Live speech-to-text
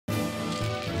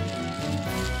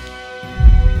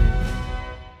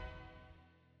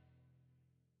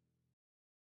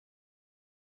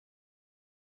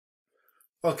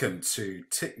Welcome to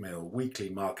Tickmill Weekly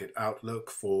Market Outlook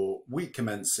for week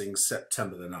commencing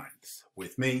September the 9th,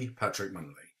 with me, Patrick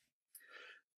Munley.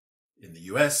 In the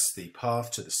US, the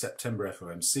path to the September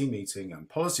FOMC meeting and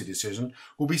policy decision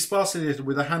will be sparsely littered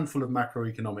with a handful of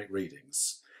macroeconomic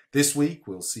readings. This week,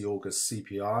 we'll see August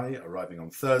CPI arriving on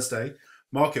Thursday.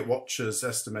 Market watchers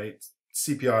estimate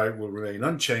CPI will remain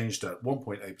unchanged at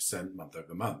 1.8% month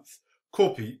over month.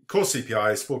 Core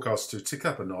CPI is forecast to tick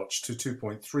up a notch to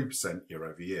 2.3% year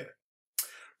over year.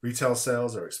 Retail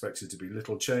sales are expected to be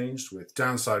little changed, with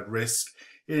downside risk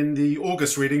in the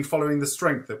August reading following the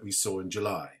strength that we saw in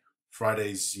July.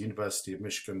 Friday's University of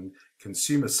Michigan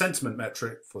consumer sentiment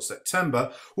metric for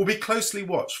September will be closely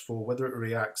watched for whether it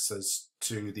reacts as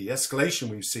to the escalation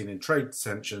we've seen in trade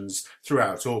tensions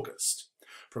throughout August.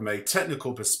 From a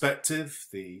technical perspective,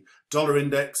 the dollar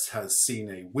index has seen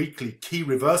a weekly key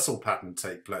reversal pattern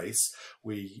take place.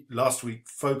 We last week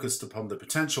focused upon the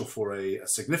potential for a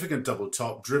significant double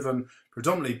top driven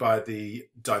predominantly by the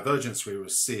divergence we were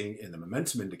seeing in the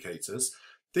momentum indicators.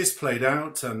 This played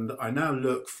out, and I now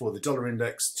look for the dollar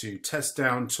index to test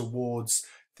down towards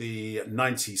the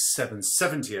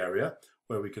 97.70 area,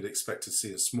 where we could expect to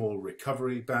see a small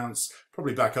recovery bounce,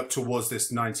 probably back up towards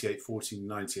this 98.40,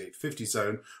 98.50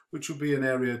 zone, which would be an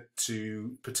area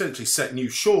to potentially set new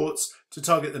shorts to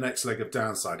target the next leg of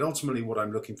downside. Ultimately, what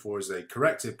I'm looking for is a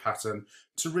corrective pattern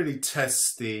to really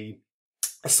test the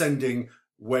ascending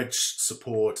wedge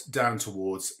support down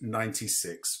towards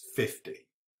 96.50.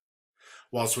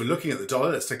 Whilst we're looking at the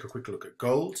dollar, let's take a quick look at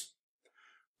gold.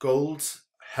 Gold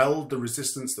held the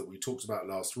resistance that we talked about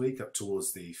last week up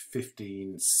towards the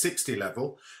 1560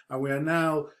 level, and we are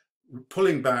now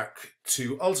pulling back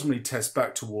to ultimately test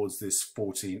back towards this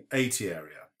 1480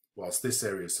 area. Whilst this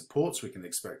area supports, we can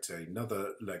expect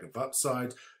another leg of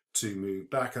upside to move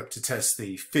back up to test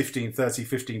the 1530,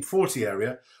 1540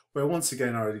 area, where once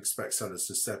again I would expect sellers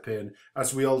to step in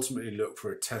as we ultimately look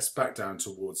for a test back down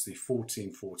towards the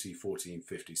 1440,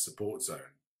 1450 support zone.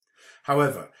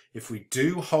 However, if we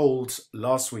do hold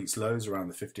last week's lows around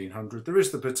the 1500, there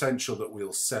is the potential that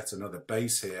we'll set another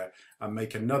base here and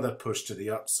make another push to the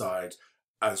upside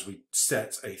as we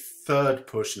set a third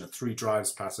push in a three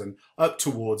drives pattern up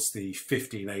towards the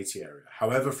 1580 area.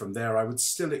 However, from there, I would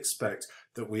still expect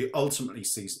that we ultimately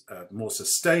see a more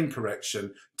sustained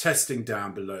correction testing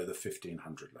down below the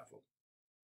 1500 level.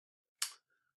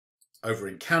 Over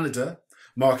in Canada,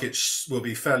 markets will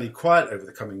be fairly quiet over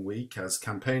the coming week as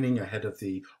campaigning ahead of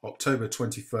the October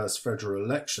 21st federal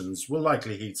elections will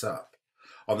likely heat up.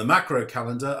 On the macro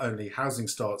calendar, only housing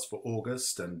starts for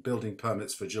August and building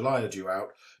permits for July are due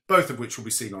out, both of which will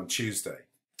be seen on Tuesday.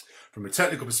 From a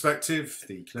technical perspective,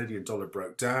 the Canadian dollar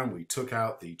broke down. We took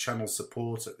out the channel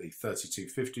support at the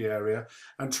 32.50 area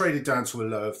and traded down to a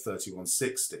low of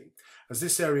 31.60. As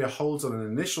this area holds on an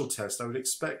initial test, I would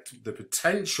expect the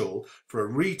potential for a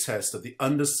retest of the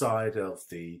underside of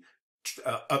the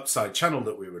upside channel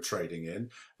that we were trading in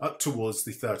up towards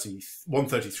the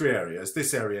 133 area. As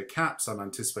this area caps, I'm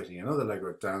anticipating another leg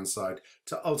of downside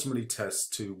to ultimately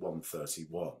test to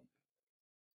 131.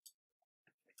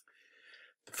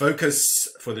 The focus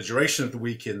for the duration of the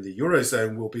week in the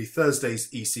Eurozone will be Thursday's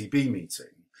ECB meeting.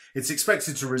 It's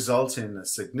expected to result in a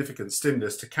significant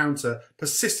stimulus to counter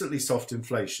persistently soft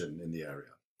inflation in the area.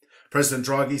 President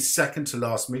Draghi's second to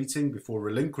last meeting before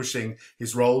relinquishing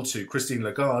his role to Christine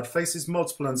Lagarde faces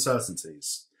multiple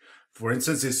uncertainties. For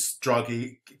instance, is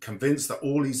Draghi convinced that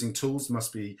all easing tools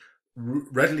must be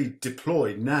readily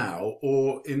deployed now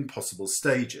or in possible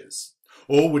stages?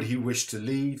 Or would he wish to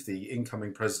leave the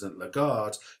incoming President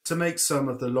Lagarde to make some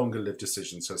of the longer-lived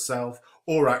decisions herself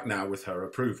or act now with her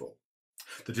approval?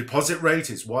 The deposit rate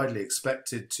is widely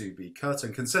expected to be cut,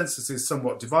 and consensus is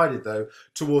somewhat divided, though,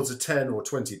 towards a 10 or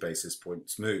 20 basis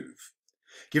points move.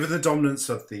 Given the dominance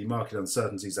of the market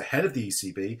uncertainties ahead of the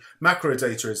ECB, macro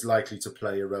data is likely to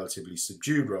play a relatively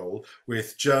subdued role,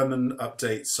 with German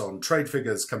updates on trade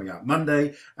figures coming out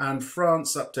Monday, and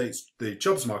France updates the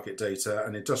jobs market data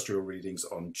and industrial readings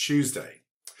on Tuesday.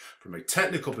 From a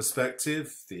technical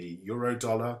perspective, the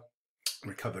euro-dollar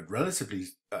recovered relatively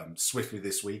swiftly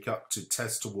this week up to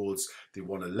test towards the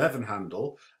 111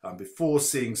 handle before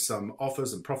seeing some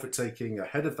offers and profit taking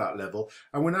ahead of that level,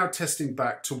 and we're now testing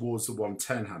back towards the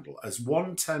 110 handle. As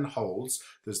 110 holds,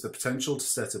 there's the potential to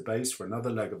set a base for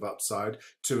another leg of upside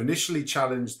to initially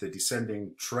challenge the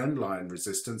descending trend line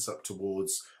resistance up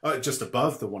towards just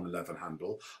above the 111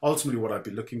 handle. Ultimately, what I'd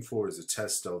be looking for is a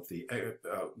test of the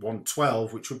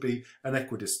 112, which would be an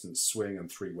equidistant swing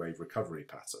and three-wave recovery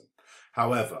pattern.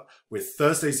 However, with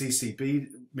Thursday's ECB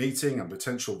meeting and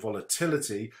potential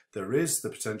volatility, there is the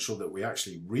potential that we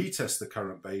actually retest the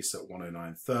current base at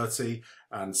 109.30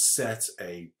 and set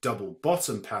a double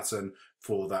bottom pattern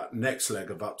for that next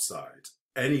leg of upside.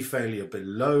 Any failure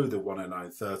below the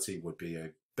 109.30 would be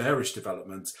a bearish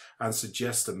development and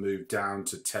suggest a move down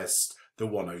to test the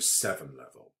 107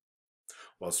 level.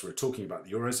 Whilst we're talking about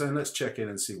the Eurozone, let's check in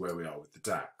and see where we are with the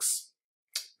DAX.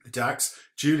 The DAX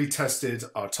duly tested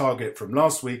our target from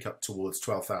last week up towards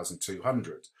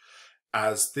 12,200.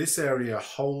 As this area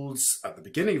holds at the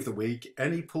beginning of the week,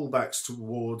 any pullbacks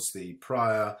towards the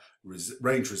prior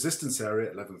range resistance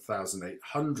area,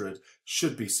 11,800,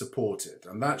 should be supported.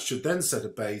 And that should then set a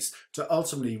base to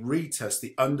ultimately retest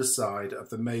the underside of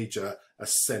the major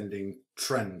ascending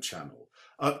trend channel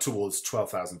up towards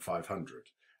 12,500.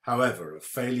 However, a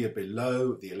failure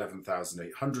below the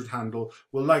 11,800 handle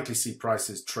will likely see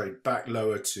prices trade back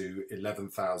lower to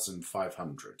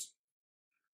 11,500.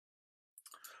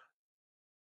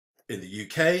 In the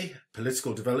UK,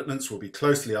 political developments will be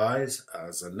closely eyed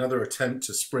as another attempt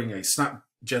to spring a snap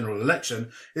general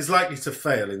election is likely to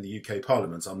fail in the UK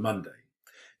Parliament on Monday,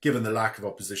 given the lack of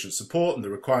opposition support and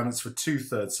the requirements for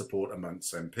 2/3 support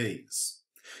amongst MPs.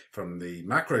 From the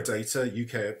macro data,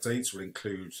 UK updates will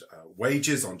include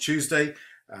wages on Tuesday,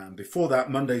 and before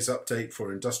that, Monday's update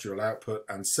for industrial output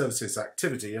and services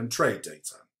activity and trade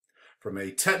data. From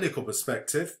a technical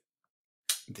perspective,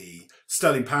 the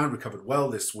sterling pound recovered well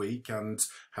this week and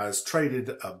has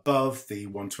traded above the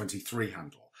 123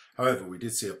 handle. However, we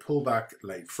did see a pullback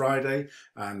late Friday,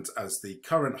 and as the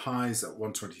current highs at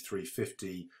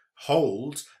 123.50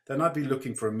 hold, then I'd be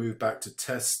looking for a move back to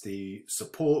test the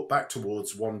support back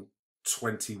towards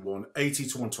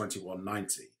 121.80 to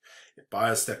 121.90. If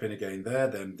buyers step in again there,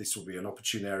 then this will be an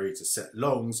opportune area to set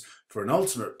longs for an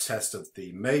ultimate test of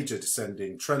the major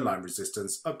descending trendline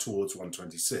resistance up towards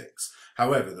 126.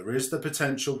 However, there is the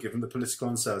potential, given the political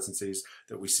uncertainties,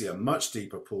 that we see a much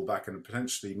deeper pullback and a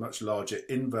potentially much larger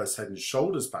inverse head and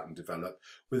shoulders pattern develop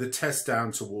with a test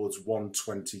down towards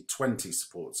 120.20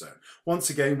 support zone. Once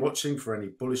again, watching for any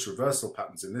bullish reversal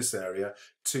patterns in this area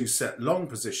to set long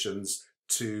positions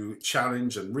to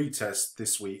challenge and retest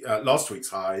last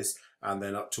week's highs and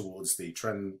then up towards the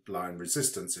trend line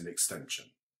resistance in extension.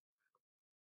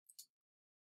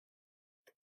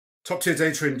 Top tier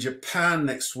data in Japan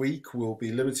next week will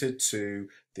be limited to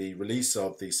the release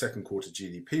of the second quarter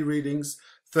GDP readings.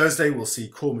 Thursday we'll see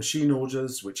core machine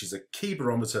orders, which is a key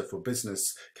barometer for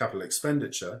business capital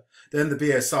expenditure. Then the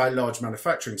BSI large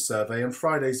manufacturing survey and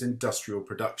Friday's industrial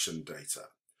production data.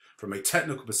 From a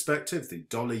technical perspective, the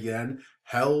dollar yen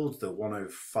held the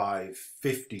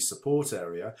 105.50 support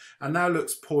area and now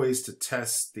looks poised to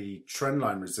test the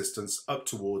trendline resistance up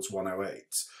towards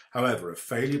 108. However, a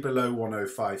failure below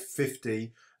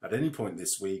 105.50 at any point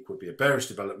this week would be a bearish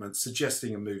development,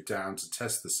 suggesting a move down to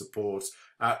test the support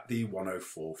at the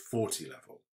 104.40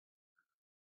 level.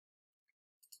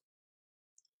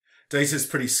 Data is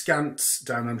pretty scant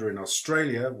down under in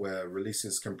Australia, where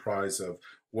releases comprise of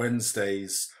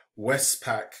Wednesday's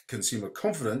Westpac consumer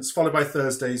confidence, followed by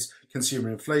Thursday's consumer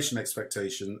inflation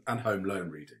expectation and home loan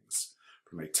readings.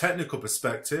 From a technical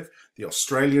perspective, the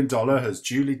Australian dollar has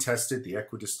duly tested the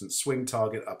equidistant swing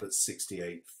target up at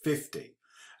 68.50.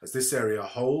 As this area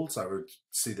holds, I would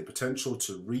see the potential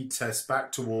to retest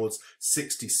back towards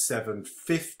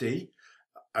 67.50.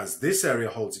 As this area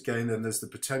holds again, then there's the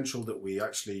potential that we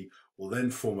actually will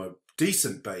then form a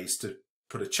decent base to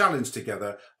put a challenge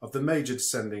together of the major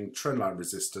descending trendline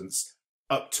resistance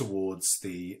up towards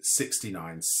the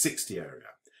 69.60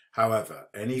 area. However,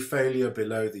 any failure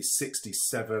below the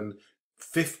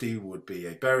 67.50 would be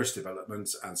a bearish development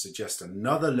and suggest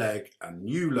another leg and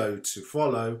new low to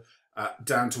follow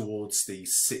down towards the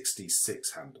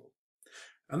 66 handle.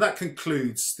 And that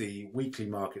concludes the weekly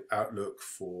market outlook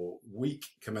for week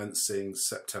commencing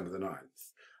September the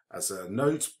 9th. As a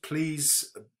note,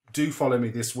 please do follow me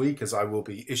this week as I will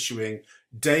be issuing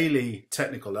daily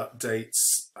technical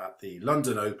updates at the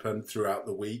London Open throughout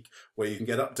the week, where you can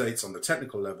get updates on the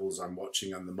technical levels I'm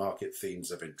watching and the market themes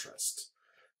of interest.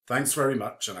 Thanks very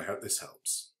much, and I hope this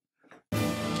helps.